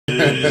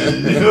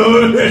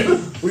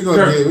We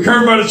gonna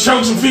Kurt about to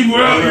choke some people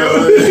out,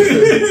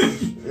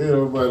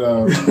 but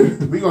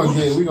we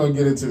gonna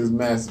get into this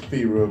Master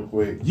P real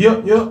quick.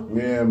 Yep.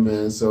 Yeah,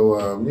 man.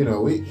 So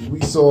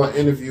we saw an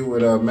interview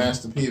with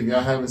Master P. If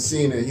y'all haven't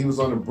seen it, he was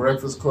on the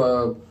Breakfast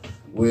Club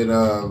with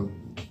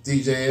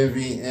DJ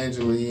Envy,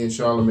 Angela Yee, and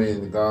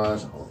Charlamagne the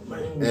God.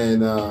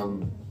 And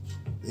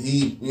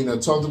he,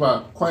 talked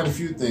about quite a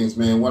few things,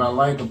 man. What I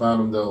like about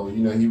him, though,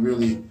 he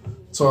really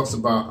talks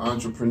about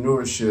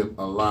entrepreneurship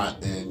a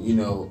lot and,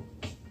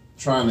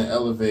 trying to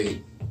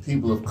elevate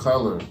people of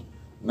color,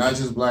 not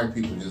just black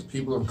people, just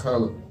people of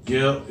color.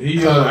 Yeah,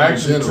 he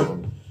actually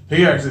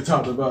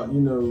talked about,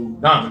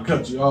 not to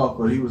cut you off,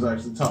 but he was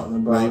actually talking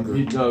about,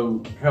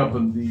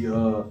 helping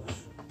the,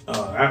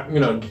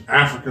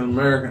 African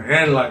American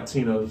and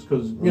Latinos,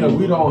 because, we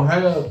don't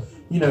have,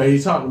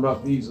 he's talking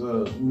about these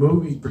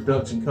movie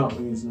production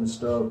companies and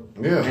stuff.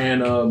 Yeah.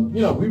 And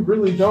we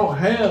really don't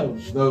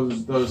have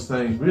those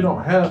things. We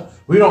don't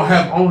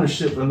have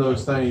ownership in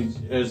those things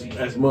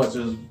as much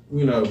as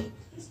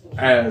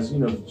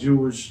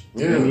Jewish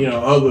and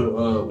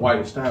other white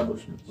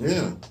establishments.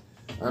 Yeah.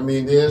 I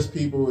mean, there's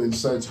people in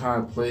such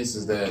high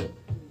places that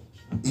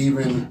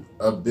even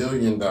 $1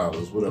 billion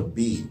with a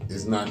B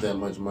is not that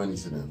much money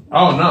to them.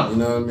 Oh no. You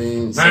know what I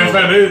mean? In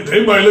fact,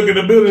 they might look at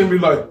the building and be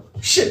like,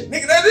 shit,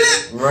 nigga, that's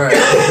it? Right.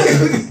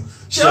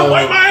 Shit, I'll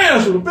wipe my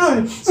ass with $1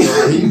 billion.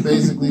 So he's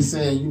basically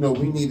saying,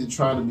 we need to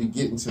try to be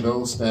getting to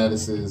those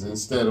statuses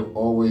instead of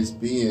always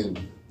being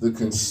the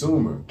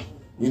consumer.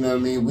 You know what I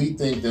mean? We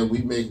think that we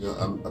make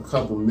a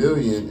couple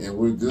million and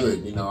we're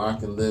good. I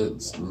can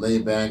lay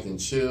back and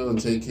chill and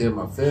take care of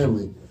my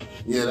family.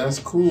 Yeah, that's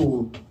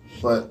cool,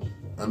 but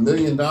 $1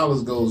 million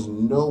goes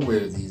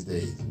nowhere these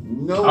days.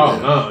 Nowhere. Oh,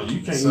 no,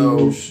 you can't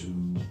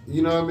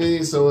you know what I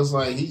mean? So it's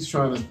like he's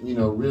trying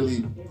to,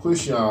 really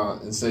push y'all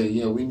and say,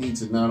 we need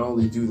to not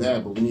only do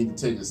that, but we need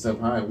to take it a step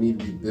higher. We need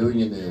to be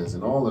billionaires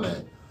and all of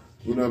that.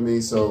 You know what I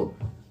mean? So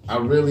I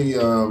really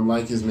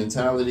like his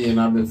mentality, and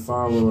I've been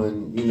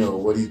following,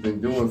 what he's been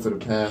doing for the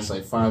past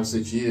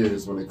 5-6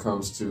 years when it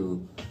comes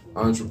to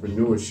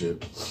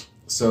entrepreneurship.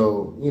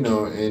 So,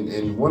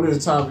 and one of the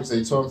topics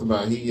they talked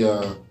about, he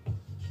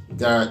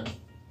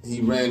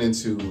ran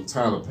into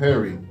Tyler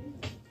Perry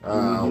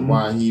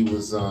while he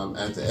was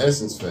at the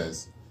Essence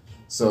Fest.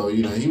 So,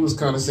 he was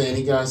kind of saying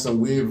he got some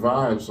weird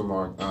vibes from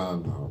R.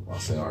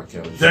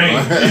 Kelly.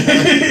 Dang.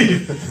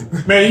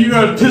 Man, you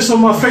gotta piss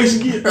on my face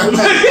again.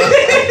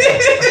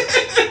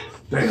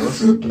 Damn.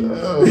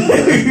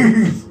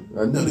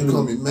 I know they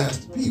call me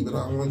Master P, but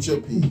I don't want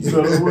your P. I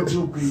don't want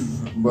your P.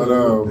 But,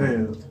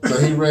 so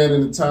he ran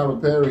into Tyler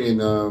Perry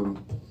and,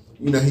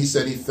 he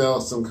said he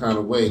felt some kind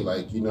of way.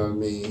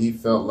 He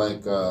felt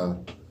like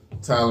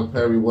Tyler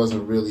Perry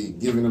wasn't really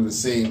giving him the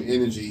same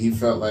energy. He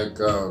felt like,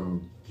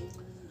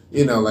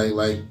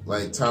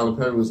 like Tyler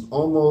Perry was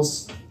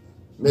almost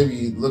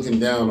maybe looking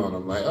down on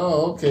him. Like,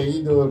 oh, okay,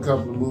 you doing a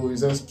couple of movies.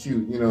 That's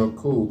cute.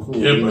 Cool.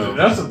 Yeah, but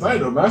that's the thing,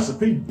 though. Master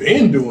P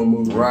been doing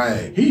movies.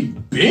 Right. He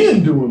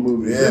been doing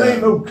movies. Yeah. It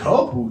ain't no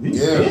couple. He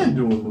been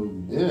doing movies.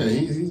 Yeah,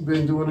 he's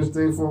been doing this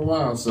thing for a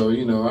while. So, I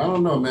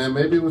don't know, man.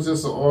 Maybe it was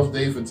just an off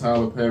day for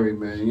Tyler Perry,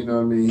 man. You know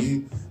what I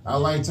mean? I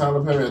like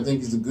Tyler Perry. I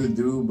think he's a good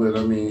dude, but,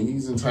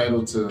 he's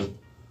entitled to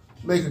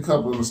make a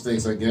couple of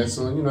mistakes, I guess.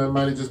 So, it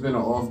might have just been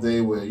an off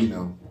day where, I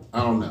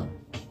don't know.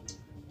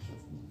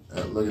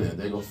 Look at that.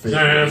 They go Facebook.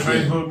 Damn,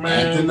 Facebook,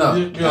 man. Acting up.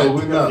 We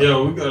got,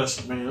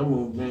 man,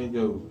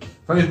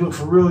 Facebook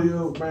for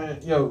real,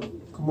 man.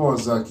 Come on,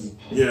 Zucky.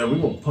 Yeah,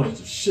 we gonna punch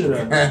the shit out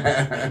of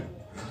him.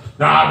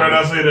 Nah, I better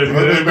not say that.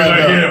 They be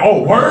like,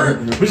 oh, word?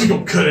 We just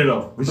gonna cut it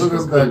off. Look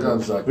us back up,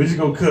 Zucky. We just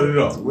gonna cut it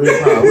off. We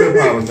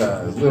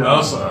apologize.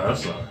 I'm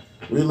sorry.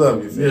 We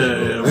love you,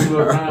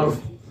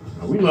 Facebook.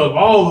 We love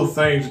all the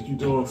things that you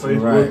do on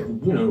Facebook. Right.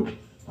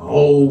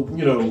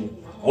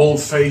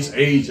 Old face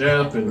age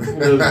app and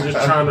just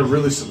trying to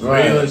really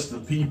surveillance the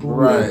people.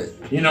 Right.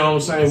 You know what I'm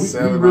saying?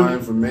 Selling our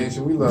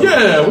information. We love you.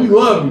 Yeah, we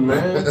love you,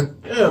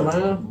 man. Yeah,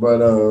 man. But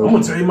I'm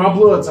gonna tell you my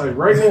blood type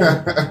right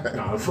now.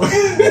 Nah, fuck.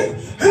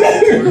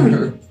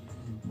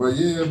 But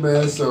yeah,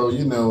 man, so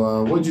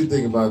what'd you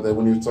think about that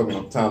when he was talking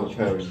about Tyler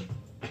Perry?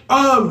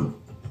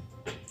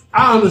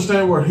 I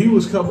understand where he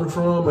was coming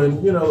from,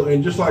 and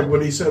and just like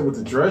what he said with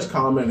the dress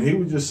comment, he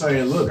was just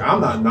saying, look,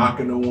 I'm not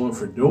knocking no one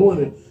for doing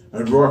it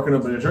and rocking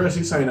up in a dress.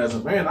 He's saying, as a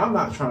man, I'm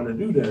not trying to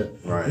do that.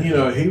 Right.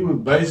 He was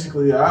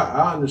basically,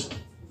 I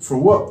understand, for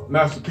what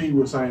Master P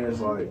was saying is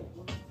like,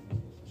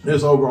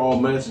 his overall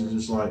message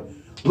is like,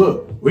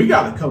 look, we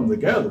got to come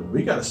together.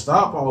 We got to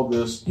stop all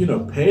this,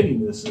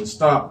 pettiness and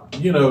stop,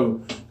 well,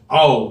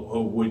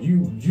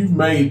 you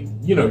made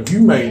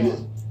it.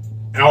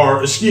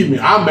 Or, excuse me,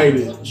 I made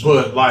it,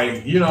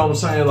 but you know what I'm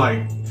saying?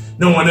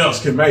 No one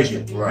else can make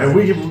it. Right. And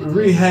we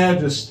really had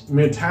this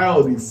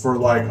mentality for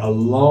a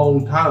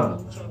long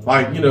time.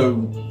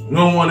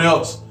 No one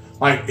else,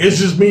 it's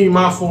just me,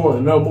 my four,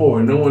 and no more,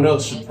 and no one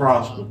else should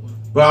prosper.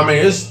 But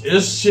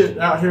it's shit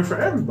out here for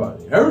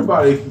everybody.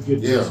 Everybody can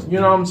get this. You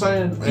know what I'm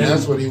saying? And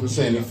that's what he was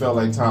saying. He felt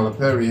like Tyler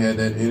Perry had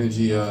that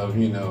energy of,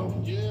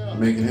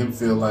 making him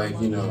feel like,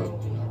 you know,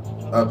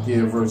 up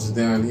here versus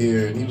down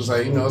here. And he was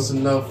like, you know, it's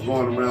enough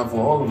going around for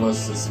all of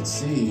us to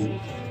succeed.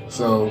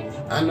 So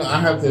I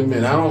have to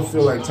admit, I don't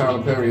feel like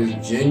Tyler Perry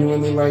is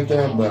genuinely like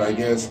that, but I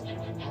guess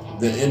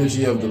the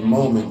energy of the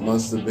moment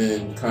must have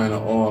been kind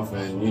of off,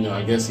 and, you know,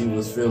 I guess he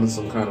was feeling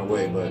some kind of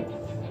way. But,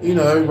 you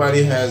know,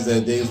 everybody has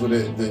that days where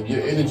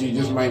your energy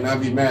just might not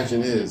be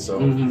matching his. So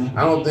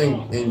I don't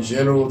think in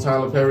general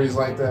Tyler Perry's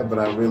like that, but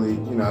I really,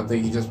 you know, I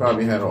think he just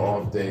probably had an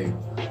off day.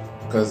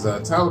 Because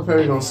Tyler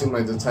Perry don't seem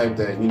like the type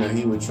that, you know,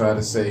 he would try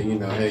to say, you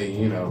know, hey,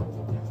 you know,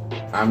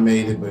 I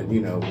made it, but,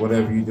 you know,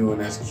 whatever you're doing,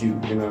 that's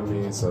cute, you know what I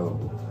mean? So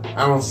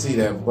I don't see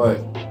that,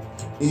 but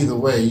either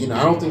way, you know,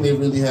 I don't think they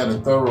really had a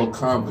thorough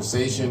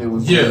conversation. It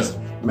was just,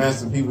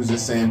 Master P was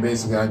just saying,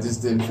 basically, I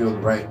just didn't feel the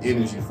right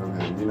energy from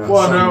him, you know?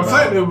 Well, now, in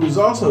fact, it was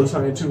also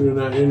saying, too, in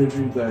that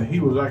interview that he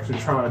was actually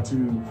trying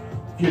to,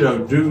 you know,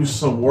 do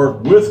some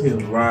work with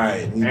him.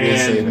 Right. He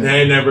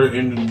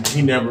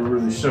he never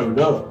really showed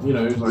up. You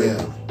know, he was like,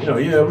 you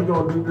know, we're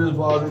gonna do this,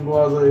 blah,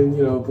 blah, blah,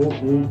 you know, boop,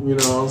 boop, you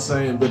know what I'm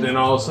saying? But then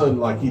all of a sudden,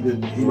 like, he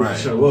didn't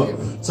show up.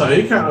 Yeah. So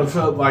he kind of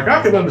felt like,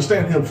 I could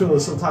understand him feeling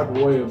some type of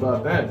way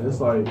about that.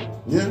 It's like,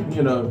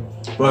 you know,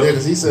 but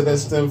because he said that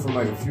stemmed from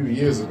like a few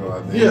years ago,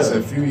 I think. He said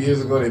a few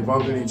years ago they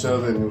bumped into each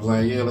other and it was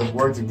like, let's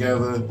work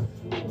together.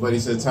 But he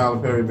said Tyler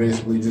Perry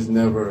basically just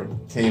never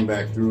came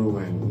back through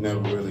and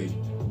never really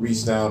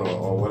reached out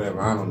or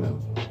whatever. I don't know.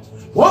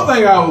 One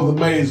thing I was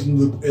amazed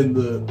in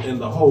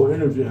the whole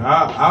interview,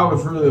 I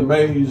was really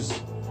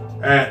amazed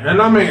at, and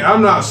I mean,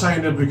 I'm not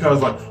saying it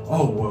because like,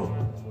 oh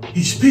well,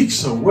 he speaks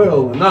so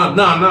well and none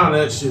of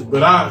that shit.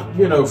 But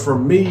you know, for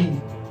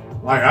me,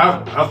 like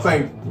I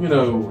think, you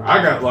know,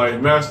 I got like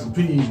Master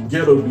P's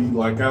ghetto beat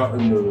like out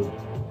in the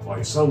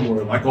like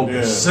somewhere like on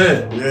the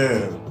set.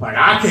 Yeah. Like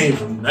I came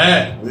from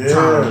that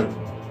time,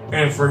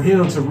 and for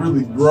him to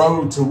really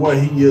grow to what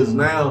he is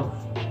now,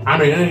 I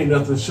mean, it ain't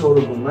nothing short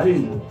of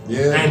amazing.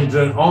 Yeah. And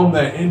on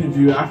that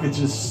interview, I could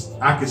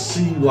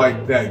see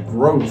like that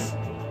growth.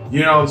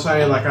 You know what I'm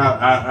saying? Like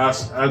I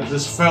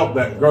just felt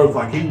that growth.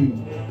 Like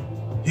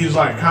he's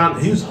like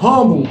he's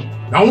humble.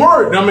 Don't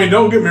worry. I mean,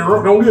 don't get me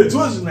wrong. Don't get it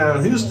twisted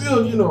now. He's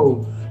still, you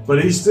know,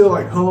 but he's still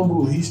like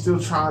humble. He's still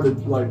trying to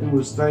like do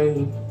his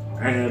thing.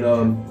 And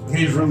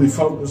he's really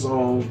focused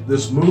on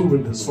this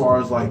movement as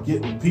far as like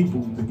getting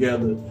people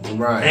together,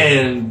 right?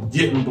 And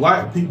getting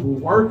black people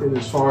working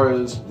as far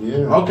as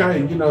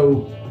okay, you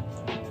know,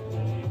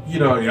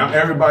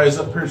 everybody's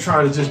up here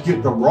trying to just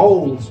get the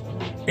roles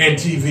in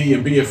TV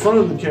and be in front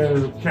of the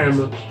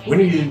camera. We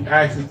need to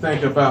actually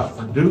think about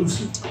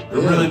producing. We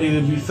really need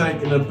to be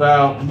thinking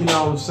about, you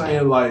know what I'm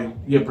saying,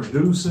 like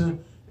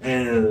producing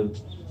and,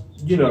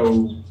 you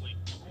know,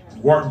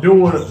 work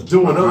doing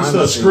other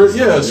stuff,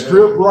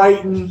 script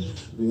writing,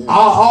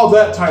 all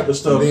that type of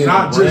stuff. Being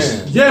not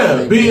just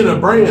being a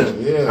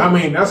brand. Yeah. I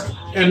mean, that's,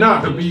 and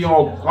not to be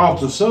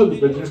off the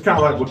subject, but it's kind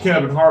of like with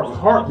Kevin Hart with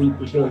Heartbeat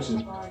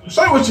Productions.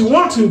 Say what you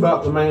want to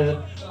about the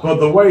man, but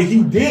the way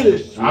he did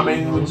it, I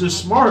mean, it was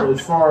just smart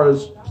as far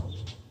as,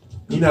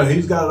 you know,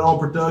 he's got his own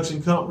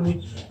production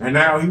company, and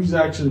now he's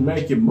actually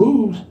making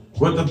moves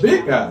with the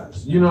big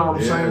guys. You know what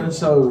I'm saying?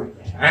 So,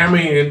 I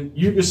mean,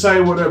 you can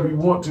say whatever you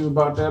want to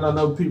about that. I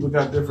know people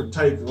got different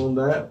takes on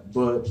that,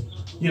 but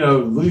you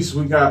know, at least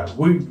we got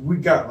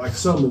like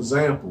some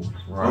example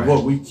of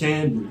what we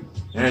can do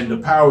and the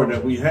power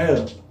that we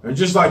have. And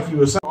just like you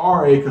were saying, we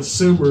are a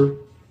consumer.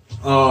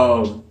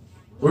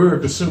 We're a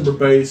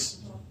consumer-based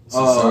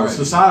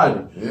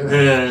society,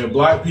 and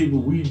black people,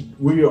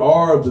 we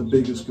are the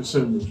biggest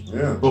consumers.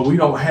 Yeah. But we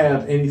don't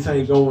have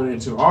anything going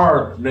into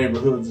our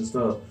neighborhoods and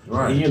stuff.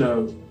 Right. And, you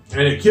know.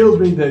 And it kills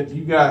me that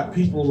you got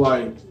people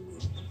like,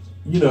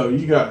 you know,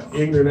 you got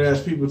ignorant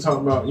ass people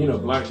talking about, you know,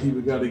 black people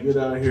got to get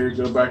out of here,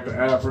 go back to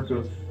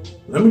Africa.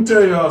 Let me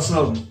tell y'all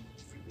something.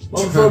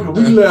 Motherfucker,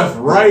 we left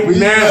right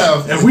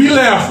now. If we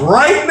left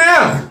right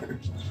now,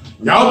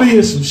 y'all be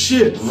in some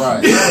shit.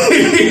 Right.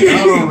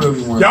 Y'all don't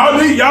really want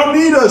y'all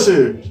need us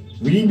here.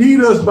 We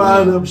need us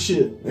buying up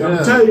shit.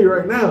 I'm telling you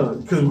right now,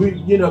 because we,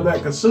 you know,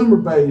 that consumer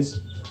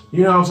base,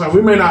 you know what I'm saying?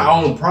 We may not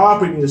own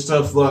property and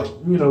stuff like,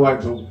 you know,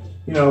 like the,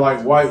 you know,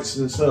 like whites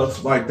and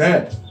stuff like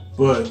that.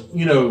 But,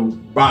 you know,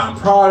 buying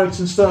products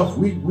and stuff,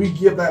 we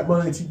give that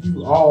money to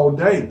you all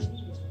day.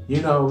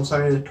 You know what I'm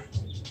saying?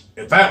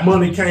 If that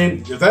money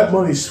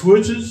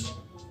switches,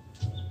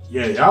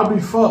 y'all be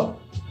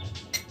fucked.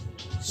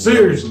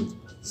 Seriously.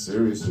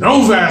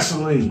 No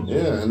Vaseline.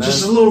 Yeah, and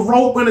just a little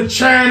rope and a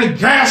chain of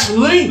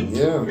gasoline.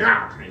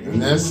 Yeah.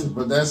 And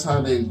that's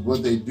how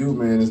what they do,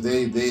 man, is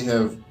they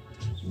have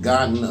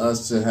gotten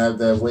us to have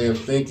that way of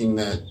thinking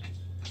that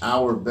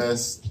our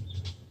best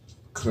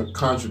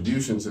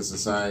contribution to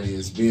society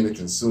is being a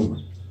consumer.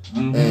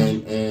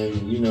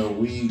 And you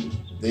know,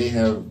 they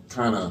have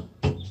kind of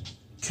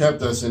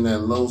kept us in that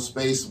low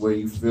space where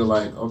you feel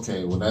like,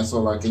 okay, well, that's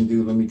all I can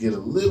do. Let me get a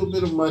little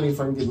bit of money. If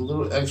I can get a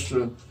little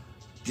extra,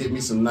 get me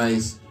some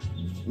nice,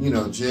 you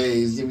know,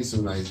 J's, give me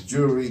some nice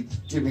jewelry,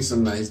 give me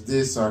some nice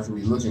this so I can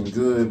be looking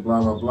good,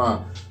 blah, blah,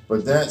 blah.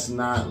 But that's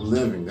not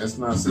living. That's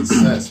not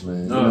success,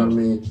 man. You know what I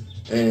mean?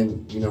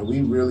 And,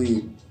 we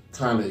really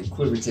kind of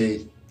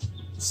equivocate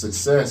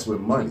success with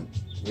money,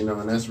 and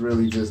that's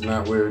really just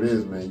not where it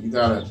is, man. You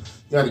gotta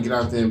get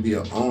out there and be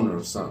an owner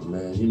of something,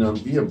 man.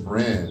 Be a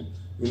brand.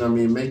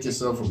 Make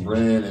yourself a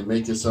brand and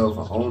make yourself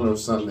an owner of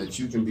something that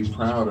you can be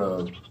proud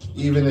of.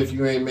 Even if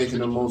you ain't making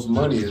the most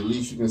money, at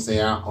least you can say,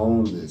 I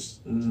own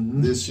this.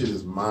 Mm-hmm. This shit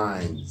is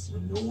mine.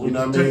 You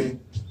know what I mean?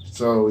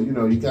 So, you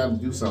got to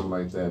do something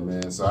like that,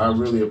 man. So I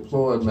really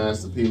applaud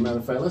Master P. Matter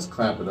of fact, let's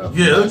clap it up.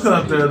 Yeah, let's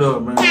clap that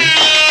up, man.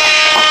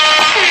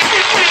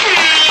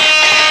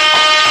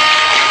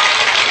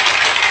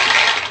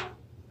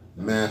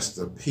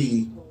 Master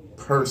P.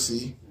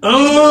 Percy.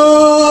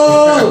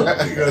 Oh!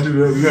 You gotta do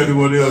that. We gotta do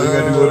one of the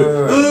other.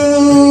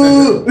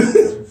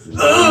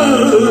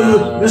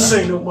 This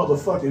ain't no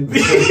motherfucking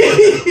beat.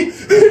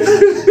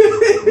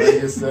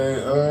 Like you say,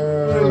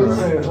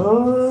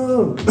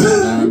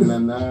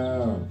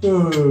 nah.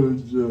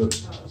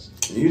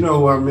 You know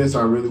who I miss?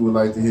 I really would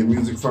like to hear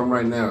music from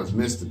right now. It's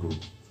Mystical.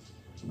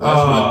 That's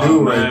my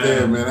dude right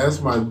there, man.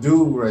 That's my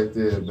dude right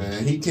there,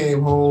 man. He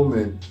came home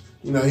and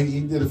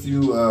he did a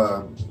few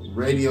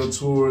radio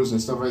tours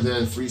and stuff like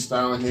that,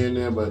 freestyling here and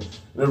there, but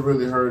never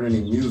really heard any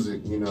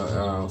music,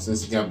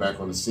 since he got back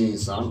on the scene.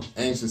 So I'm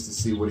anxious to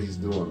see what he's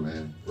doing,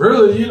 man.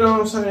 Really, you know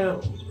what I'm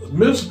saying?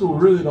 Mystical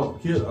really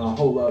don't get a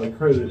whole lot of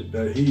credit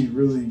that he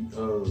really,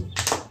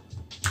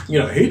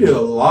 he did a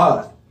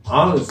lot,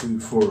 honestly,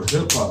 for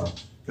hip hop.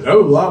 There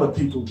were a lot of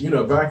people,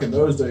 back in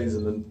those days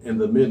in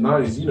the mid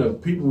 90s,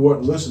 people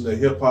weren't listening to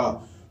hip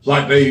hop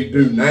like they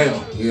do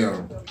now.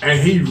 Yeah. And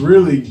he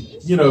really,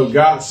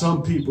 got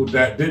some people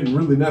that didn't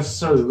really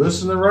necessarily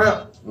listen to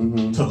rap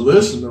to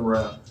listen to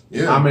rap.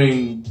 Yeah. I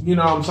mean, you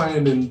know what I'm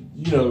saying? And,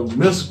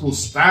 Mystical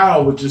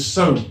style was just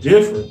so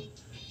different.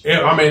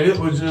 It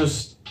was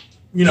just,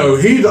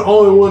 he's the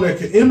only one that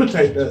can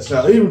imitate that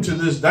style, even to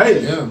this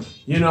day. Yeah.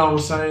 You know what I'm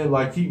saying?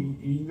 Like,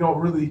 you don't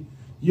really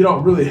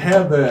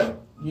have that,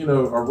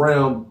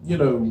 around,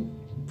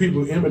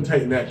 people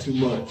imitating that too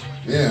much.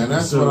 Yeah, and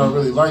that's what I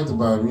really liked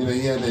about him.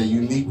 He had that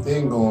unique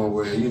thing going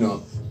where,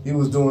 he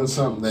was doing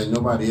something that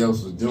nobody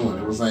else was doing.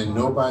 It was like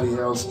nobody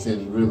else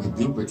can really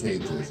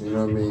duplicate this, you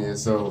know what I mean? And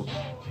so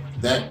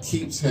that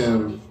keeps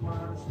him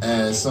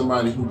as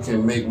somebody who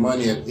can make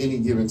money at any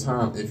given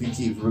time if he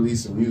keeps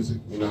releasing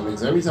music, you know what I mean?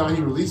 Because every time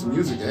he released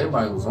music,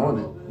 everybody was on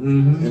it,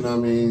 you know what I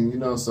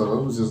mean? So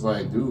it was just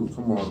like, dude,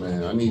 come on,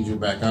 man, I need you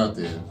back out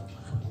there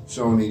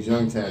showing these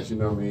young cats, you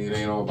know what I mean? It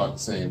ain't all about the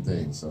same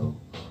thing, so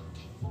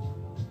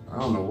I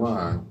don't know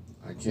why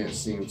I can't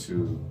seem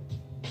to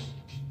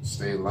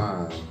stay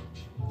live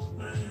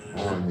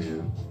on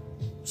here.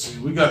 See,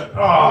 we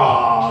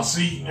got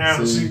see now,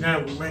 man,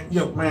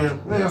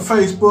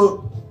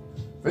 Facebook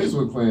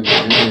playing the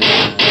game,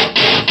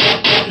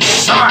 man.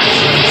 Shot.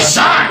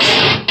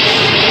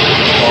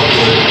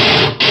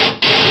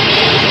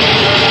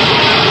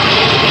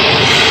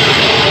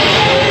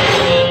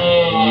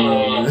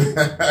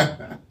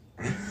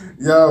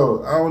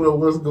 Yo, I don't know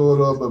what's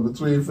going on, but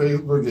between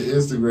Facebook and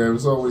Instagram,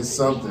 it's always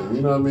something.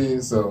 You know what I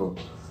mean? So,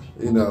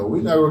 we're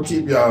not gonna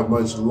keep y'all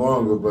much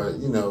longer, but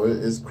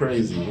it's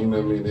crazy. You know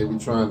what I mean? They be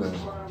trying to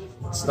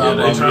stop.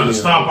 Yeah, they trying to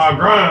stop our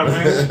grind,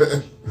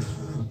 man.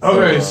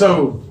 Okay,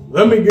 so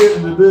let me get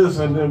into this,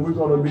 and then we're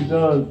gonna be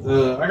done.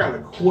 I got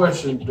a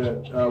question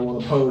that I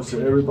want to pose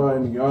to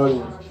everybody in the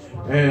audience,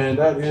 and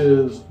that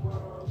is,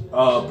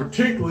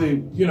 particularly,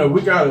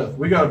 we got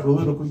a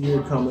political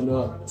year coming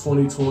up,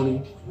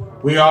 2020.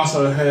 We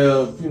also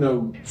have,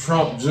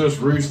 Trump just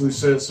recently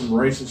said some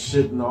racist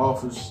shit in the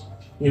office.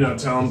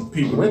 Telling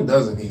people. When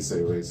doesn't he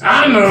say racist?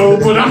 I know,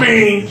 but I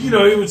mean, he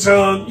was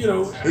telling, hey,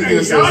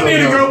 y'all need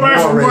to go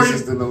back from where you.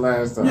 Than the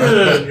last time.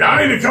 Yeah,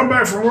 y'all need to come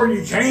back from where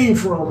you came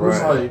from. Right.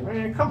 It's like,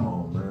 man, come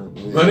on, man.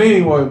 Yeah. But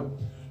anyway,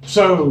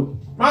 so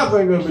my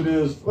thing of it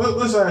is,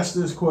 let's ask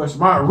this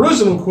question. My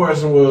original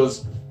question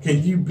was,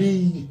 can you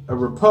be a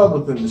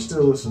Republican and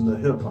still listen to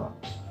hip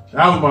hop?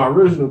 That was my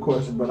original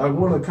question, but I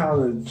want to kind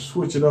of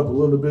switch it up a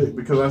little bit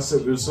because I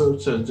said it was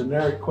such a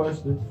generic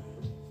question.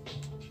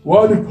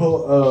 Why do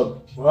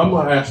I'm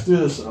gonna ask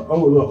this a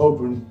little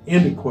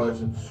open-ended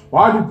question?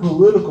 Why do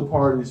political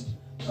parties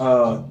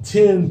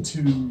tend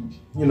to,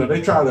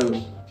 they try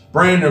to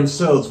brand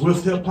themselves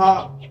with hip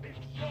hop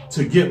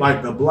to get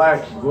like the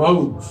black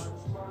votes,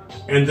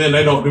 and then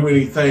they don't do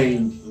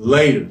anything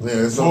later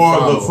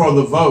for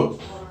the vote?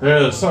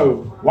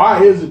 So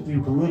why is it the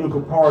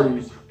political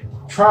parties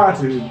try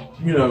to,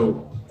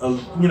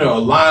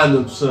 align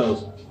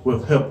themselves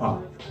with hip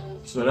hop?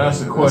 So that's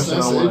the question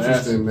I want to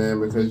ask. That's interesting, man,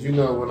 because,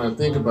 when I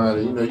think about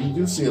it, you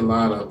do see a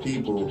lot of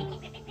people,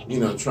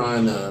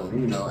 trying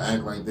to,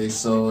 act like they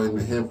so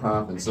into hip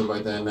hop and stuff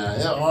like that. Now,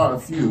 there are a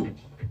few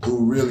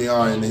who really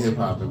are into hip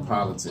hop and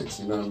politics,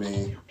 you know what I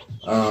mean?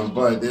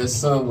 But there's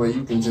some where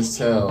you can just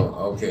tell,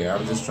 okay,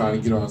 I'm just trying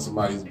to get on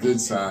somebody's good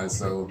side,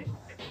 so,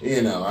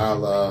 you know,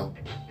 I'll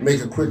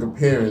make a quick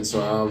appearance,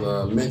 or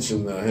I'll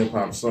mention the hip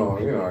hop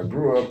song. You know, I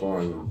grew up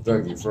on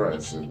Dougie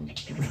Fresh and,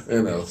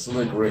 you know,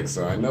 Slick Rick,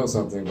 so I know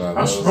something about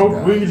I those smoked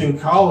guys. weed in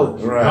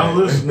college. Right. I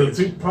listened to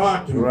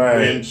Tupac and,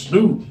 Right. and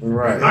Snoop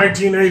Right. in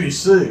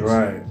 1986.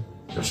 Right.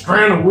 The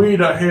strand of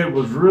weed I had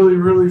was really,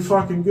 really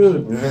fucking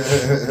good.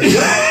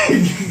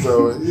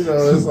 So, you know,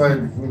 it's like,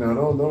 you know,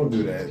 don't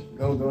do that.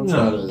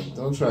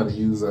 Don't try to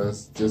use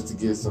us just to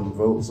get some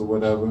votes or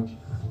whatever.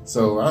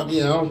 So I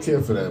don't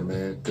care for that,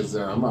 man, because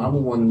I'm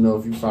want to know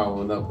if you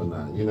following up or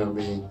not. You know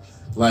what I mean?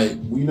 Like,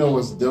 we know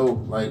what's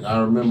dope. Like, I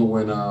remember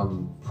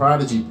when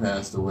Prodigy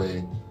passed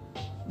away,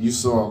 you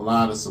saw a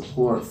lot of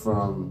support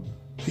from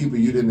people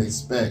you didn't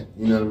expect.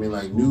 You know what I mean?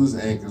 Like, news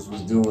anchors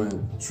was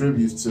doing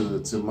tributes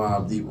to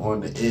Mobb Deep on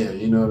the air.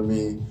 You know what I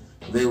mean?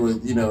 They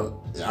would, you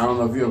know, I don't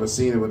know if you ever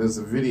seen it, but there's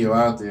a video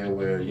out there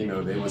where, you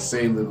know, they would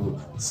say little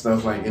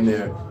stuff like in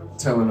there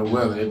telling the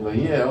weather. They'd be like,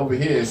 yeah, over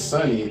here it's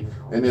sunny,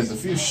 and there's a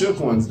few shook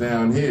ones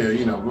down here,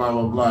 you know, blah,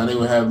 blah, blah. And they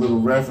would have little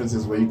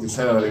references where you could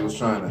tell they was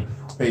trying to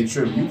pay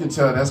tribute. You can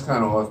tell that's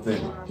kind of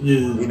authentic. Yeah.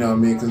 You know what I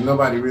mean? Because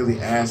nobody really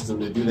asked them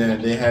to do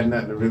that. They had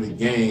nothing to really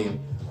gain.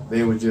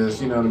 They were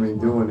just, you know what I mean,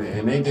 doing it.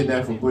 And they did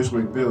that for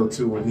Bushwick Bill,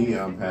 too, when he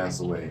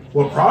passed away.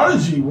 Well,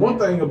 Prodigy, one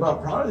thing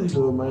about Prodigy,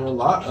 though, man,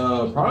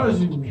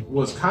 Prodigy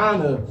was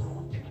kind of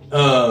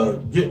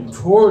getting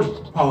towards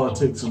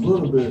politics a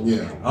little bit.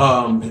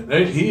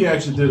 Yeah. He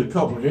actually did a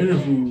couple of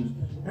interviews,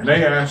 and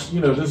they asked,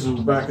 you know, this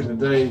was back in the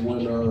day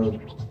when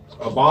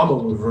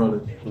Obama was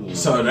running. Mm-hmm.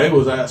 So they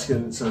was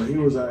asking,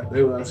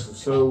 they were asking,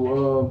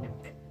 so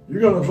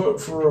you're gonna vote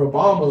for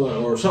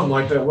Obama or something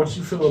like that. What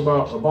you feel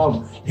about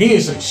Obama? He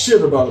didn't say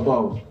shit about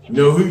Obama. You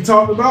know who he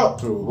talked about?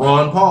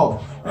 Ron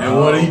Paul. And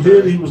what he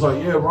did, he was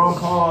like, yeah, Ron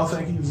Paul, I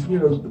think he's, you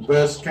know, the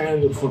best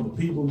candidate for the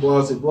people,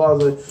 blase,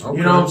 blase. Okay.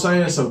 You know what I'm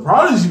saying? So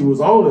Prodigy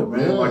was on it,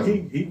 man. Yeah. Like,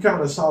 he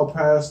kind of saw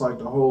past, like,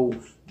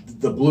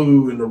 the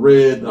blue and the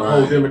red, the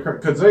whole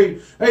Democrat. Because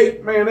hey,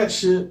 man, that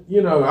shit,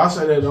 you know, I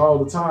say that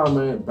all the time,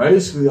 man.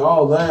 Basically,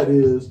 all that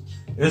is,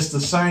 it's the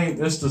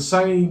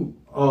same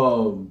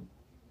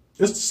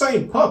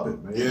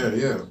puppet, man.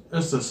 Yeah.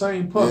 It's the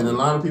same puppet. And a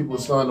lot of people are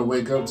starting to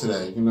wake up to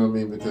that, you know what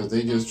I mean? Because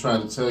they just try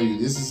to tell you,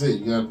 this is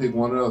it. You got to pick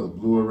one or the other,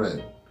 blue or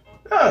red.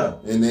 Yeah.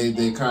 And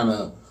they kind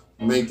of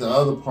make the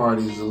other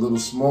parties, the little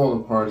smaller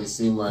parties,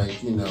 seem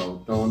like, you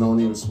know, don't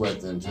even sweat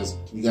them. Just,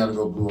 you got to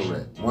go blue or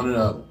red. One or the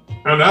other.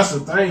 And that's the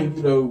thing,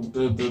 you know,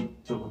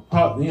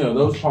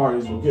 those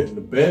parties were getting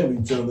to bed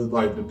with each other,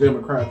 like the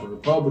Democrats and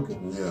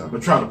Republicans. Yeah.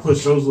 But trying to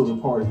push those little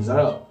parties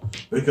out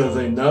because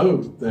they know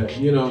that,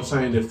 you know what I'm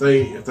saying, if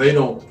they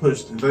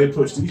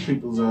push these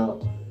peoples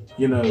out,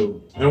 you know,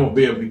 they won't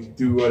be able to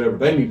do whatever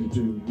they need to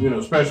do, you know,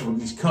 especially with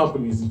these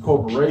companies and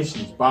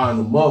corporations buying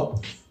them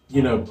up,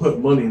 you know, put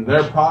money in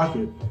their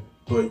pocket.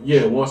 But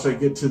yeah, once they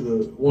get to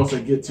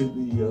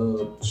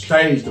the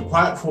stage, the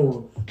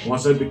platform,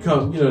 once they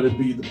become, you know, to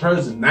be the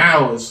president,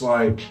 now it's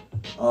like,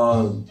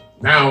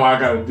 now I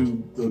got to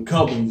do the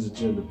company's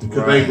agenda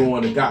because they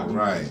going and got me.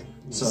 Right.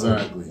 So,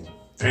 exactly.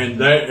 And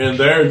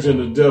their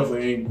agenda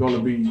definitely ain't going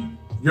to be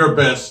your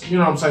best, you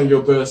know what I'm saying,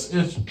 your best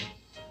interest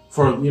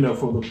for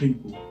the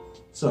people.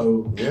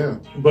 So yeah.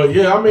 But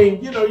yeah, I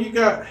mean, you know, you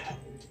got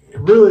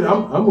really.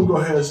 I'm gonna go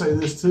ahead and say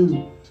this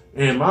too.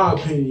 In my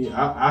opinion,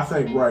 I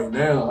think right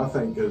now,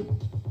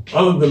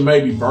 other than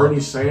maybe Bernie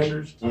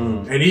Sanders,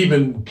 and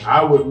even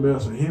I wouldn't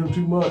mess with him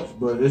too much,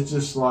 but it's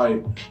just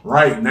like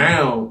right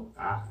now,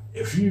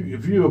 if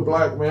you're a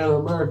black man in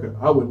America,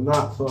 I would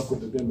not fuck with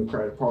the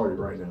Democratic Party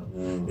right now.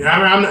 Yeah,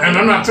 I mean,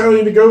 I'm not telling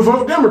you to go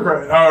vote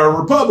Democrat or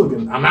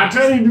Republican. I'm not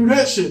telling you to do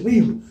that shit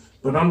neither.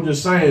 But I'm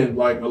just saying,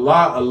 like a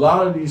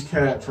lot of these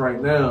cats right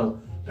now,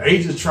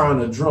 they just trying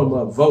to drum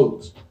up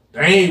votes.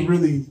 They ain't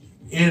really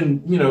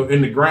in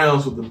the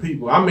grounds with the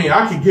people. I mean,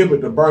 I could give it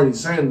to Bernie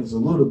Sanders a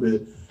little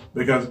bit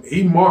because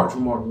he marched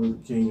for Martin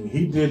Luther King.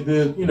 He did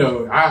this, you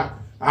know, I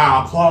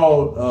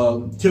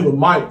applaud Killer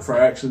Mike for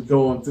actually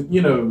going to,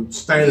 you know,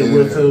 standing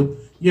with him.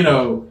 You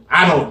know,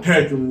 I don't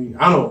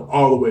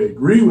all the way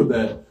agree with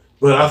that,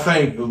 but I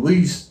think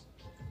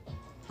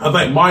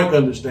Mike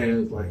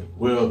understands, like,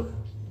 well,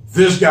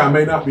 this guy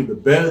may not be the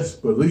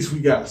best, but at least we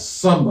got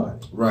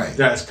somebody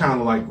that's kind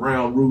of like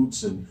ground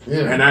roots and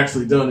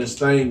actually done his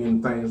thing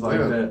and things like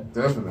that.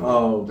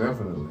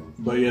 Definitely.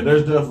 But yeah,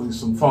 there's definitely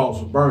some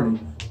faults with Bernie,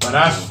 but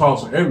that's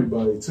faults with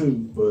everybody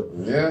too. But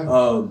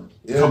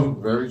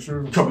very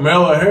true.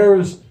 Kamala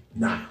Harris,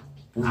 nah,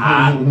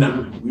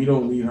 we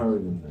don't need her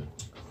in there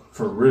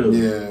for real.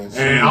 Yeah,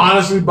 and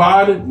honestly,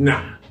 Biden,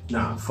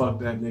 nah, fuck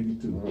that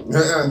nigga too.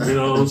 You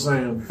know what I'm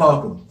saying?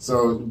 Fuck him.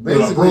 So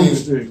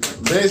basically,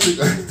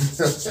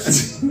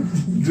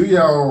 do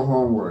your own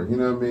homework. You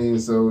know what I mean?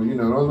 So, you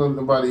know, don't let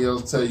nobody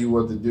else tell you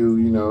what to do.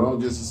 You know, don't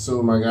just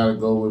assume I gotta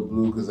go with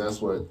blue because that's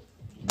what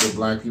the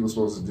black people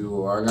supposed to do,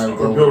 or I gotta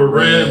go with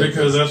red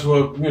because that's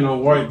what, you know,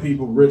 white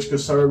people, rich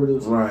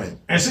conservatives. Right.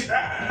 And see,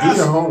 do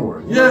your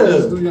homework.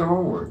 Just do your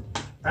homework.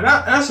 And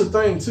that's the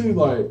thing too.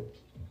 Like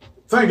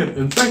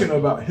thinking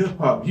about hip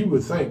hop, you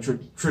would think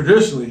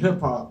traditionally hip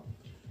hop,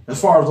 as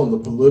far as on the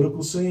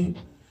political scene,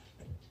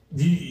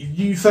 Do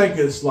you think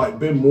it's like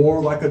been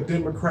more like a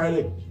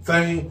Democratic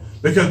thing?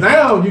 Because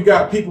now you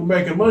got people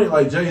making money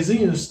like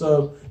Jay-Z and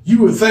stuff.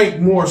 You would think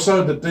more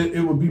so that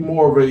it would be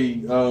more of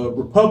a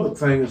Republican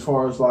thing as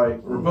far as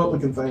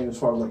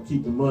like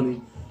keeping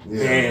money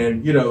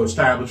and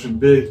establishing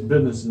big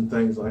business and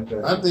things like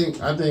that.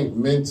 I think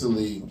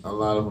mentally a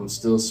lot of them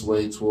still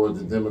sway toward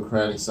the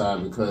Democratic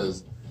side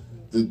because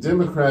the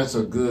Democrats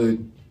are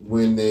good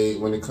when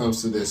it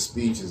comes to their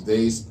speeches.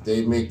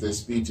 They make their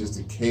speeches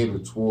to cater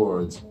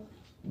towards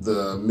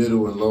the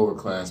middle and lower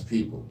class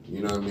people.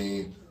 You know what I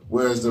mean?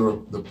 Whereas the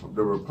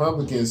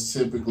Republicans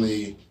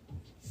typically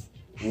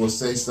will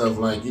say stuff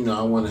like,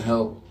 I want to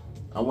help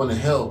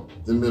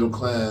the middle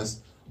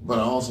class, but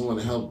I also want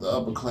to help the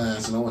upper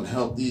class, and I want to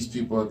help these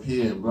people up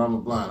here, and blah blah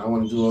blah. And I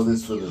want to do all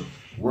this for the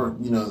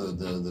work,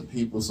 the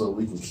people, so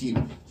they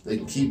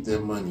can keep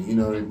their money,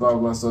 they blah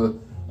blah. So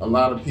a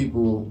lot of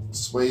people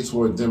sway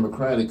toward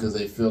Democratic because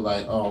they feel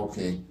like, oh,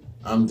 okay,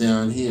 I'm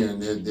down here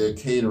and they're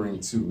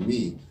catering to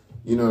me.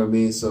 You know what I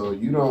mean? So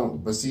you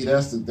don't, but see,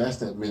 that's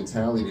that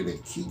mentality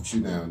that keeps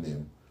you down there.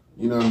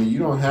 You know what I mean? You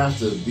don't have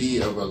to be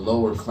of a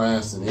lower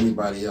class than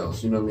anybody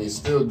else. You know what I mean?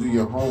 Still do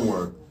your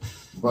homework,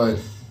 but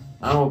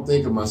I don't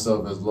think of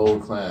myself as lower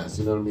class,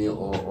 you know what I mean?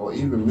 Or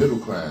even middle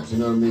class, you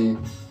know what I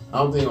mean? I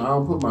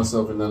don't put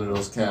myself in none of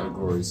those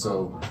categories.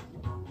 So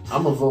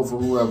I'm gonna vote for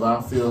whoever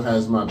I feel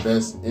has my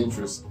best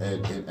interest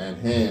at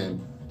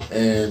hand.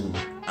 And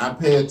I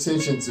pay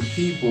attention to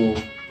people,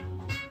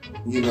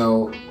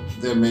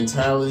 their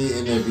mentality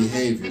and their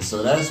behavior.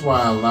 So that's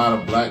why a lot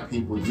of black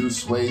people do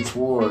sway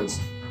towards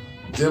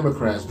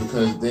Democrats,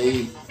 because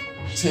they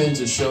tend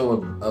to show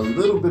a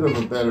little bit of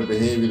a better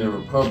behavior than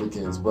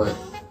Republicans. But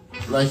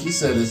like he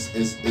said,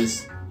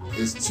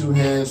 it's two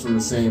hands from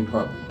the same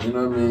puppet. You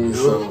know what I mean?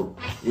 So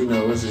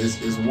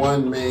it's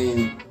one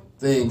main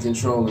thing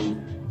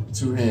controlling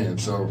two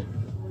hands. So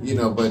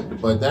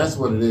but that's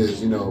what it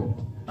is.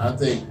 I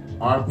think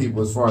our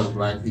people, as far as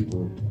black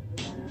people,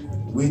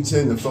 we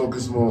tend to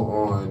focus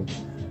more on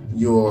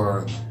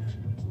your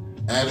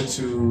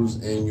attitudes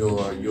and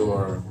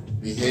your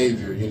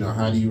behavior.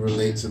 How do you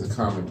relate to the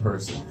common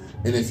person?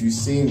 And if you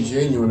seem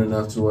genuine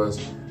enough to us,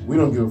 we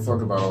don't give a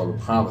fuck about all the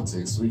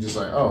politics. We just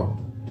like, oh,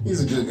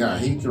 he's a good guy.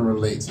 He can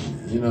relate to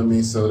me. You know what I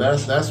mean? So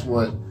that's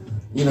what,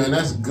 and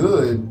that's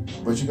good,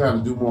 but you got to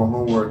do more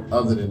homework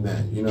other than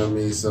that. You know what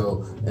I mean?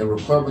 So, and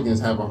Republicans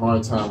have a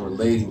hard time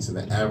relating to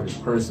the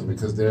average person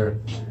because they're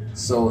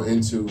so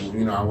into,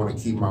 I want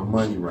to keep my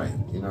money right.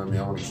 You know what I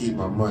mean? I want to keep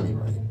my money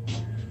right.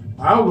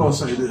 I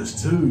was going to say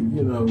this too,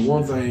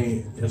 one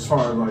thing as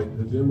far as like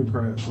the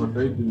Democrats, what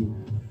they do,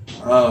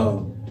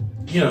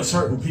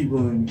 certain people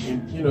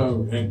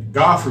and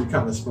Godfrey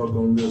kind of spoke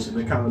on this, and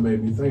it kind of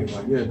made me think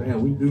like, yeah,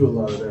 damn, we do a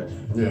lot of that.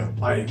 Yeah.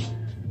 Like,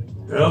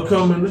 they'll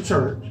come into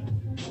church,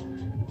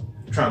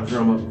 try to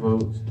drum up the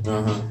votes.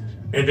 Uh-huh.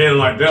 And then,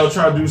 like, they'll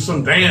try to do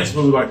some dance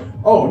move, like,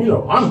 oh,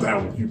 I'm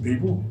down with you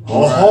people.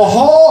 Ha, ha,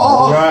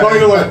 ha. Right. Like,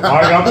 they're like,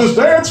 I got this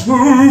dance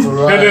move.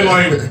 Right. And then,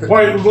 like,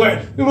 white and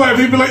black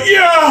people like,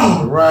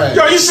 yeah. Right.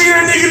 Yo, you see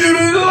that nigga do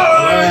this?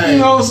 Right. You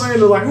know what I'm saying?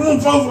 They're like,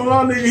 vote for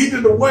my nigga. He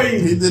did the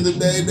wave. He did the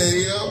day.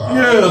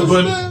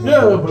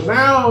 But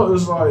now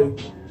it's like,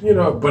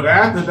 but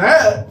after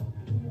that,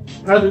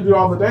 after do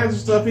all the dance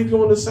and stuff, he's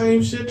doing the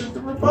same shit that the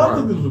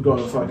Republicans were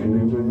going to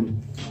fucking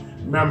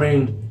do. I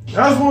mean,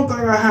 that's one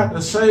thing I have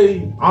to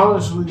say,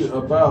 honestly,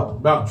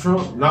 about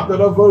Trump. Not that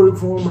I voted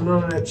for him or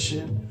none of that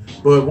shit,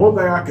 but one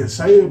thing I can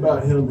say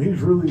about him, he's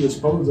really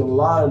exposing a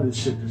lot of this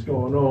shit that's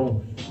going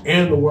on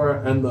in the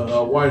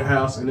White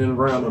House and then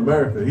around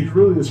America. He's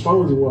really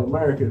exposing what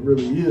America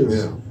really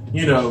is,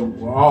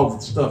 all the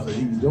stuff that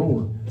he's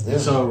doing. Yeah.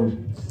 So,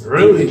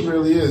 really, he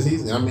really is.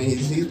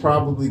 He's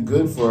probably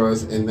good for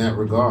us in that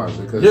regard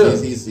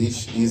because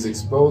he's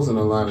exposing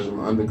a lot of them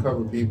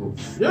undercover people.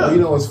 Yeah.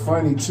 What's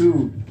funny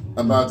too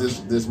about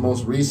this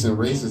most recent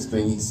racist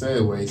thing he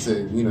said, where he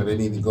said, they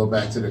need to go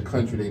back to the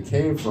country they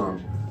came from.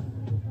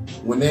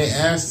 When they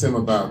asked him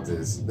about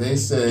this, they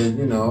said,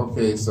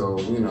 okay, so,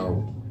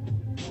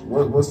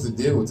 what's the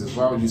deal with this?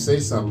 Why would you say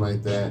something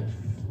like that?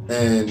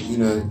 And,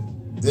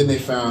 then they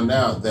found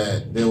out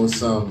that there was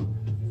some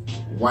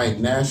white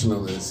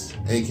nationalists,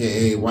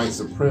 aka white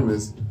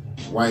supremacists,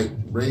 white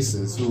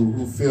racists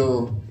who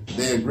feel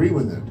they agree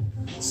with him.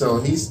 So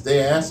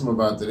they asked him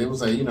about that. It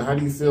was like, how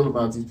do you feel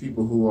about these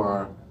people who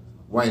are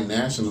white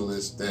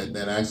nationalists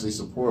that actually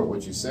support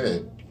what you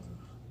said?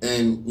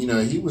 And,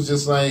 he was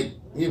just like,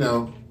 it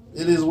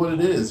is what it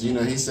is.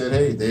 He said,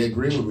 hey, they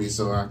agree with me,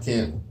 so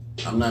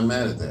I'm not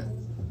mad at that.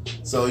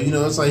 So,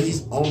 it's like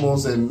he's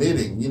almost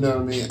admitting, what I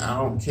mean? I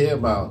don't care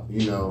about,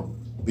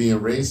 being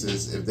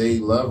racist. If they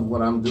love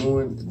what I'm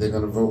doing, they're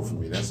going to vote for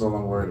me. That's all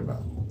I'm worried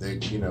about.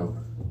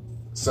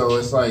 So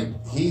it's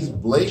like he's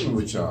blatant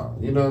with y'all.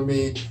 You know what I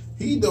mean?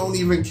 He don't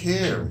even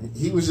care.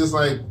 He was just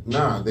like,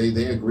 nah, they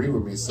agree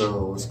with me,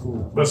 so it's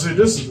cool. But see,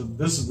 this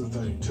is the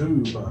thing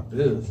too about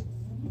this.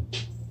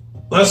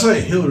 Let's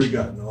say Hillary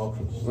got in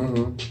office.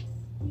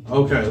 Mm-hmm.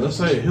 Okay, let's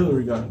say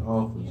Hillary got in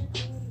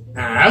office. And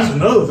that's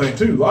another thing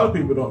too. A lot of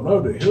people don't know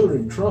that Hillary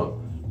and Trump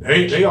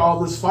they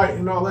all this fighting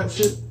and all that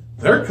shit.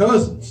 They're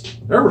cousins.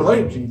 They're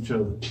related to each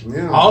other.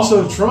 Yeah.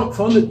 Also, Trump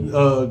funded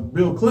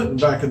Bill Clinton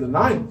back in the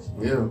 90s.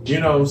 Yeah. You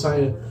know what I'm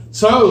saying?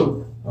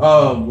 So,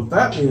 with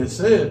that being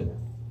said,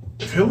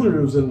 if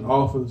Hillary was in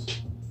office,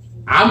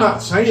 I'm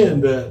not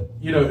saying that,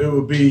 you know, it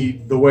would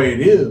be the way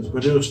it is,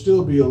 but it would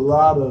still be a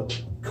lot of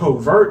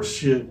covert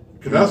shit.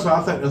 Because that's what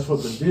I think that's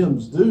what the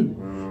Dems do.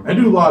 Mm-hmm. They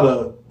do a lot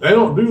of, they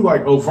don't do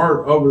like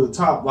overt over the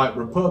top like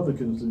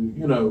Republicans do.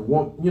 You know,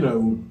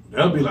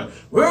 they'll be like,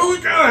 well, we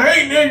kind of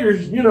hate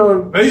niggers. You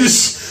know, they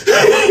just, you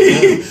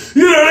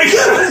know, they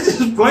kind of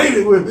just played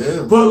it with.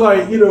 Yeah. But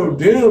like, you know,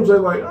 Dems, they're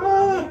like,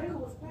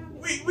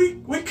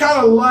 we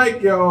kind of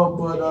like y'all,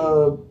 but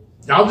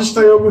y'all just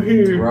stay over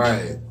here.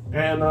 Right.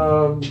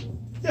 And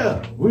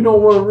yeah, we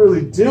don't want to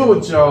really deal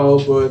with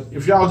y'all, but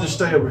if y'all just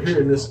stay over here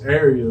in this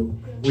area,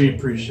 we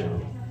appreciate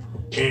it.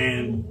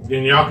 And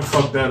then y'all can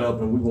fuck that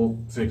up and we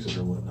won't fix it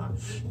or whatnot.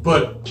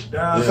 But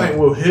I think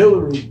with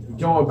Hillary,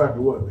 going back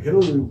to what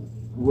Hillary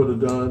would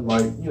have done,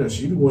 like, you know,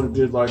 she would have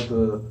did like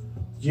the,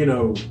 you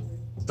know,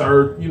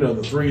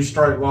 the 3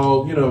 strike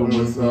law, you know,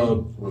 with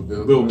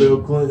Bill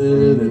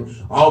Clinton and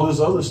all this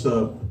other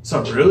stuff.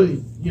 So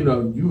really, you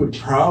know, you would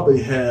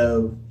probably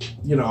have,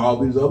 you know, all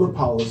these other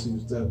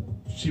policies that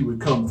she would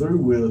come through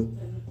with.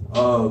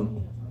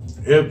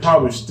 It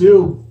probably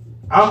still,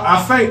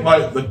 I think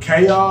like the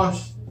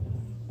chaos,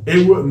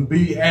 it wouldn't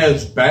be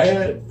as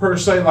bad per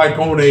se, like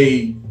on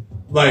a,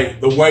 like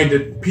the way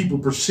that people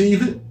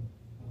perceive it.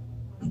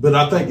 But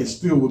I think it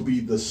still would be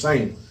the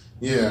same.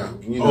 Yeah,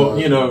 she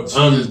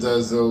just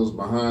does those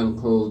behind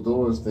closed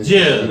doors things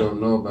that we don't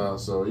know about.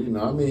 So, you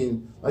know, I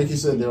mean, like you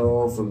said, they're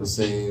all from the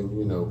same,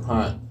 you know,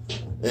 pot.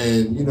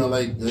 And, you know,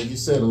 like you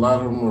said, a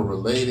lot of them are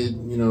related.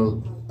 You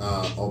know,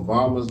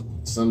 Obama,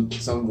 some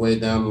way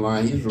down the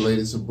line, he's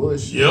related to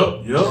Bush.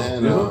 And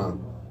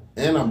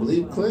I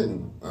believe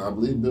Clinton. I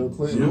believe Bill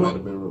Clinton might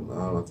have been,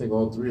 I think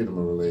all 3 of them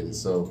are related.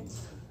 So,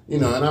 you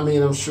know, and I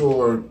mean, I'm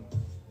sure,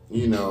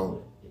 you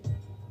know,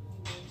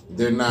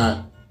 they're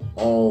not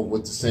all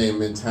with the same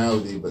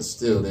mentality, but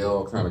still they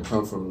all kind of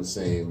come from the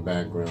same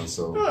background.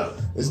 So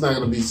it's not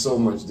going to be so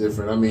much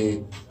different. I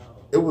mean,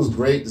 it was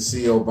great to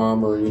see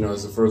Obama, you know,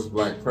 as the first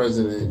black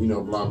president, you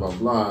know, blah, blah,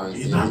 blah.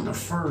 He's not the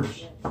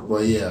first.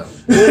 Well, yeah.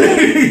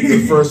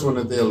 The first one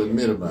that they'll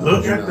admit about.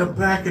 Look at the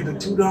back of the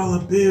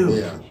 $2 bill.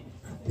 Yeah.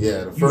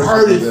 Yeah, the first you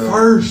heard it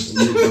first.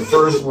 The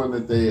first one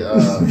that they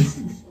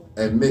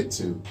admit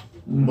to.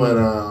 Mm-hmm. But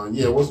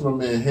what's my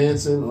man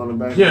Hanson on the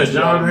back? Yeah,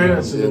 John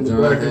Hanson. Yeah,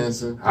 John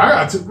Hanson. I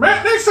got to,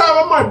 man. Next time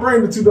I might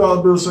bring the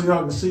 $2 bill so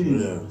y'all can see it.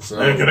 Yeah, so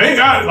cause they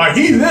got it, like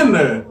he's in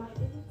there.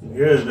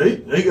 Yeah,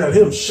 they got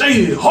him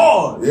shaded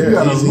hard.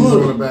 Yeah, he's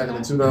on the back of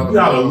the $2 bill. You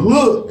gotta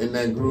look in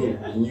that group,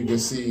 and you can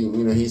see,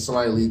 you know, he's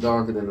slightly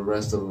darker than the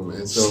rest of them.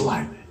 And so,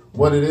 slightly.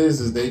 What it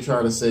is they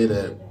try to say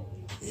that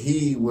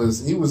he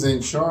was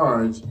in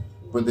charge,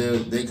 but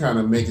they kind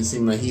of make it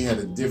seem like he had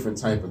a different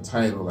type of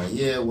title. Like,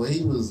 yeah, well,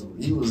 he was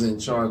in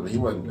charge, but he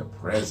wasn't the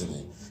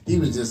president. He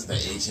was just the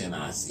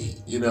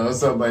HNIC, you know,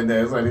 something like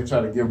that. It's like they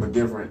try to give him a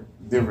different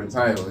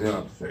title, you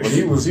know. But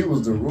he was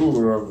the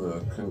ruler of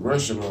the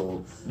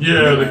congressional.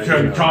 Yeah,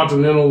 the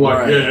continental, like,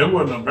 right. Yeah, it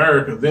wasn't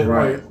America then,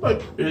 right?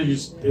 But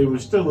it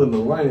was still in the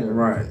land,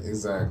 right?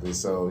 Exactly.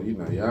 So you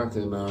know, y'all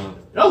can.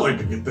 I'd like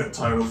to get that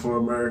title for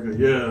America.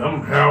 Yeah,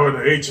 I'm Howard,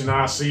 the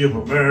HNIC of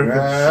America.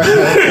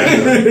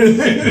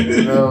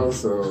 You know,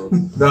 so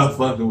not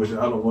fucking with you.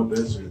 I don't want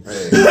that shit.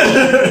 Hey.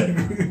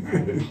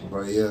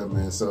 But yeah,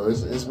 man. So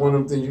it's one of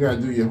them things you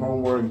gotta do your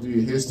homework, do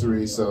your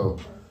history, so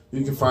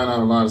you can find out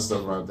a lot of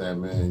stuff about that,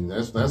 man.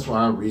 That's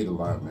why I read a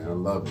lot, man. I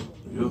love it.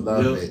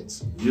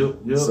 It.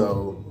 Yep.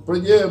 So,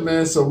 but yeah,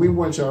 man. So we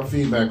want y'all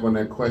feedback on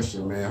that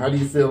question, man. How do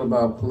you feel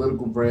about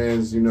political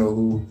brands, you know,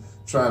 who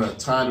try to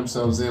tie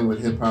themselves in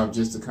with hip hop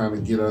just to kind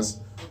of get us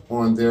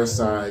on their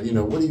side? You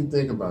know, what do you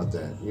think about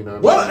that? You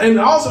know. And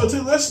also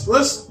too, let's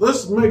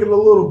make it a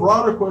little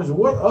broader question.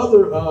 What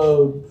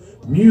other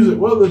music,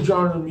 what other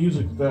genre of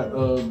music that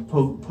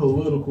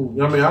political?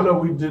 I mean, I know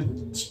we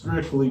didn't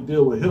strictly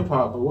deal with hip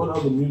hop, but what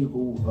other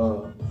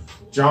musical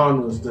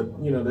genres that,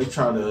 you know, they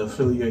try to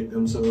affiliate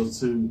themselves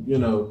to? You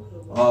know,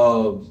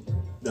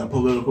 that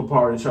political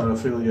party try to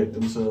affiliate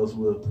themselves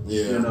with.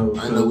 Yeah, you know,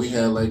 I know we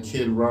had like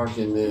Kid Rock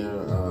in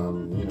there.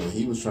 You know,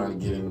 he was trying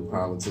to get into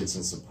politics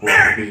and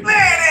support people.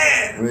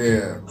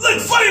 Yeah,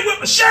 look funny with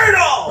my shirt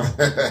off.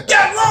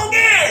 Got long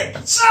hair.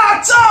 So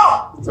I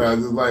talk. So I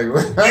just like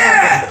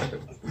yeah.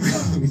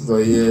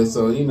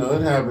 So you know,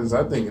 it happens,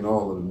 I think, in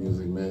all of the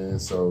music, man.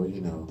 So,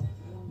 you know,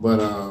 but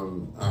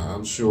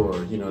I'm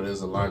sure, you know,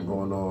 there's a lot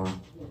going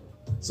on.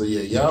 So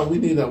yeah, y'all, we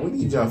need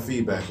y'all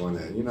feedback on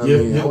that. You know what I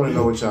mean? I want to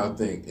know what y'all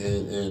think.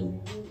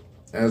 And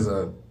as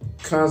a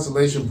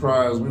consolation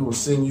prize, we will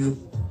send you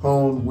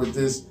home with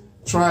this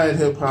Triad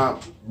Hip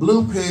Hop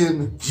blue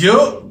pen.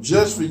 Yep.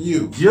 Just for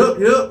you. Yep.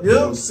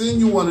 We'll send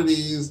you one of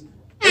these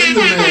in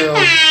the mail.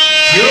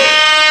 Yep.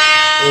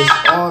 It's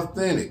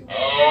authentic.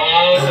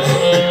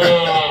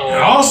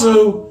 And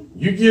also,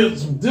 you get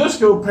some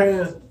disco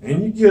pants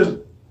and you get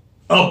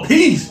a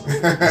piece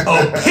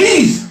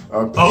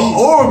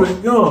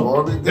Orbit gum.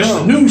 Orbit That's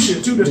gum. the new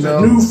shit too. That's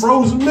the new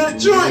frozen mint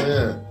joint.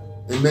 Yeah.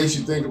 It makes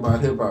you think about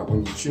hip hop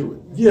when you chew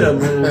it. Yeah,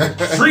 man. That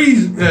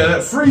freeze.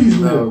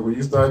 When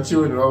you start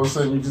chewing it, all of a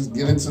sudden you just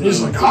get into it's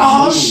like,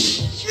 oh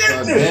shit.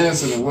 Start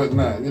dancing and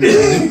whatnot.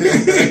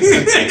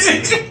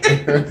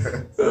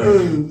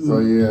 So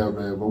yeah,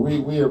 man. But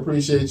we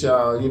appreciate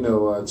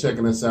y'all,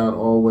 checking us out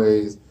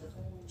always.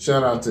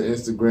 Shout out to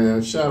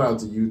Instagram, shout out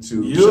to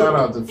YouTube, shout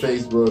out to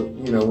Facebook,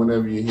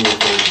 whenever you hear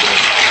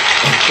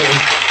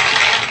Facebook.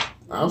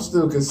 I'm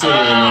still considering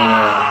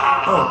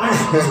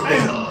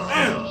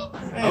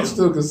I'm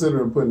still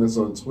considering putting this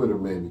on Twitter,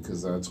 maybe,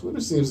 because Twitter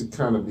seems to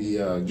kind of be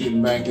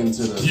getting back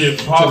into the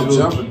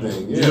jumping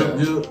thing.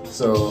 Yeah.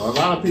 So a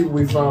lot of people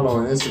we follow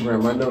on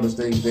Instagram, I noticed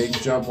they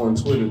jump on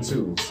Twitter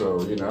too.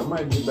 So I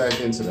might get back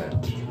into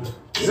that.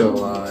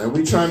 So and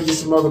we trying to get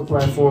some other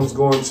platforms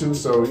going too.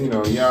 So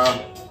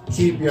y'all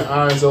keep your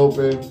eyes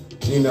open.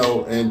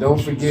 And don't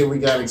forget we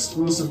got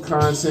exclusive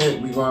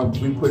content. We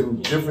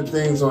putting different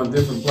things on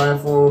different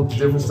platforms,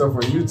 different stuff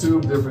on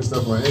YouTube, different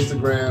stuff on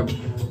Instagram,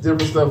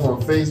 different stuff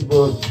on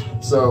Facebook.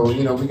 So,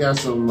 we got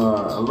some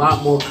a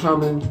lot more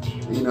coming.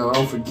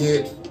 Don't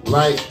forget,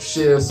 like,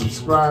 share,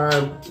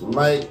 subscribe,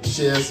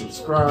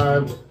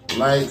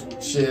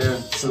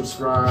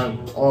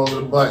 all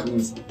the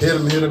buttons. Hit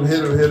them.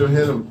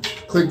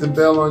 Click the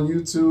bell on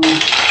YouTube.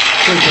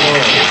 Click it all.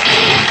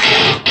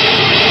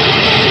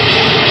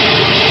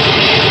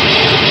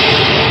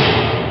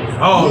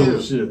 Oh,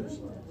 shit.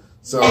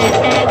 So. All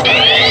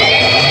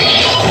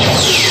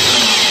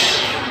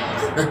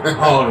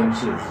them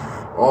shit.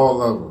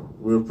 All of them.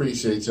 We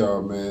appreciate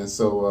y'all, man.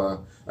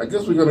 So, I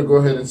guess we're going to go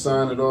ahead and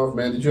sign it off,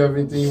 man. Did you have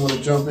anything you want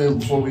to jump in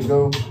before we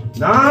go?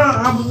 Nah,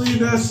 I believe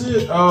that's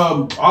it.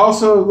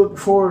 Also, looking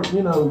forward,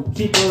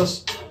 keep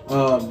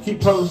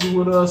posting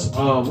with us.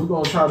 We're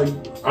going to try to,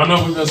 I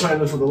know we've been saying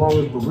this for the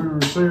longest, but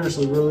we're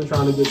seriously really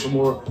trying to get some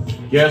more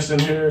guests in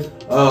here.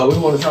 We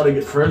want to try to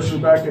get Freshly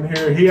back in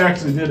here. He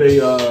actually did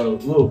a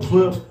little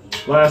clip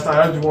last night.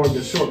 I just want to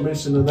get a short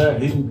mention of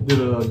that. He did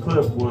a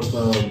clip with,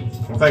 I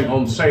think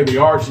on Save the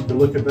Arts. You can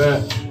look at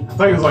that. I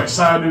think it was like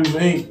Side News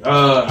Inc.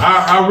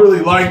 I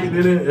really liked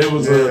it. It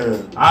was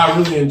I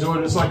really enjoyed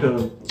it. It's like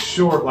a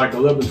short, like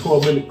 11,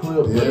 12 minute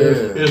clip, but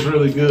it's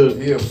really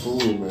good. He a fool,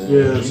 man.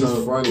 Yeah, he's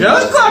funny. Yeah,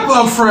 let's clap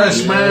up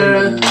Fresh,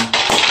 man.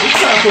 Let's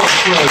clap up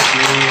Fresh,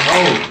 man.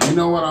 Oh, you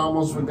know what? I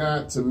almost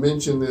forgot to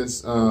mention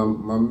this.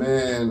 My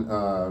man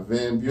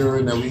Van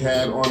Buren that we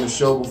had on the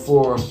show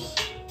before.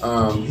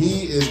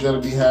 He is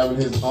going to be having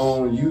his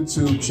own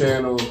YouTube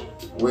channel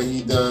where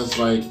he does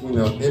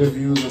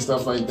interviews and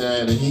stuff like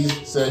that, and he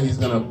said he's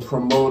going to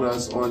promote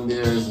us on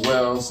there as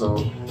well.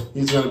 So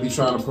he's going to be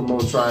trying to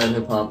promote Triad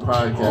Hip Hop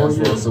Podcast. Oh,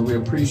 yeah. So we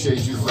appreciate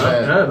you for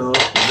that. Van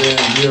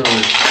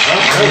Buren.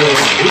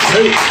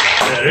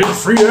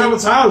 It's free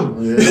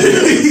advertising.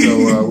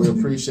 So we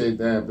appreciate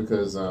that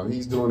because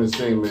he's doing his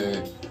thing,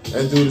 man.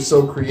 That dude is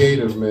so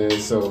creative, man.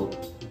 So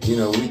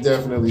we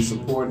definitely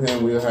support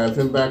him. We'll have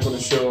him back on the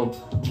show.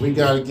 We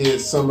got to get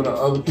some of the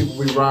other people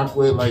we rock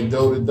with, like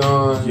Doe the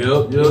Don.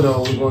 Yep. We're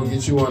going to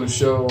get you on the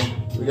show.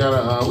 We got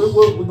to, we're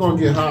going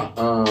to get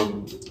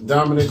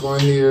Dominic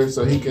on here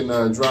so he can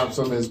drop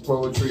some of his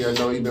poetry. I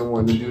know he's been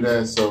wanting to do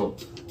that. So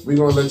we're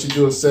going to let you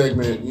do a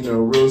segment,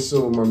 real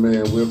soon, my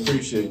man. We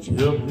appreciate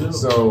you. Yep.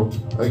 So,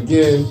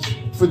 again,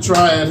 for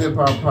Triad Hip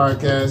Hop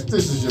Podcast,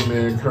 this is your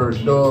man,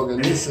 Kurt Dog,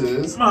 and this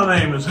is... My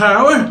name is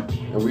Howard.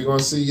 And we're going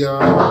to see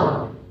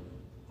y'all...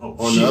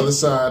 on the other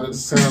side of the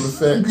sound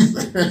effects.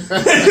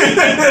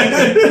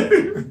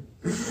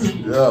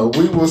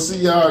 We will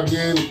see y'all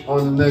again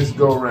on the next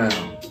go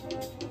round.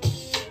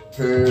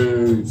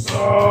 Peace.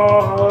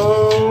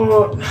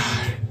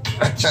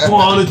 What you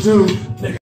want to do?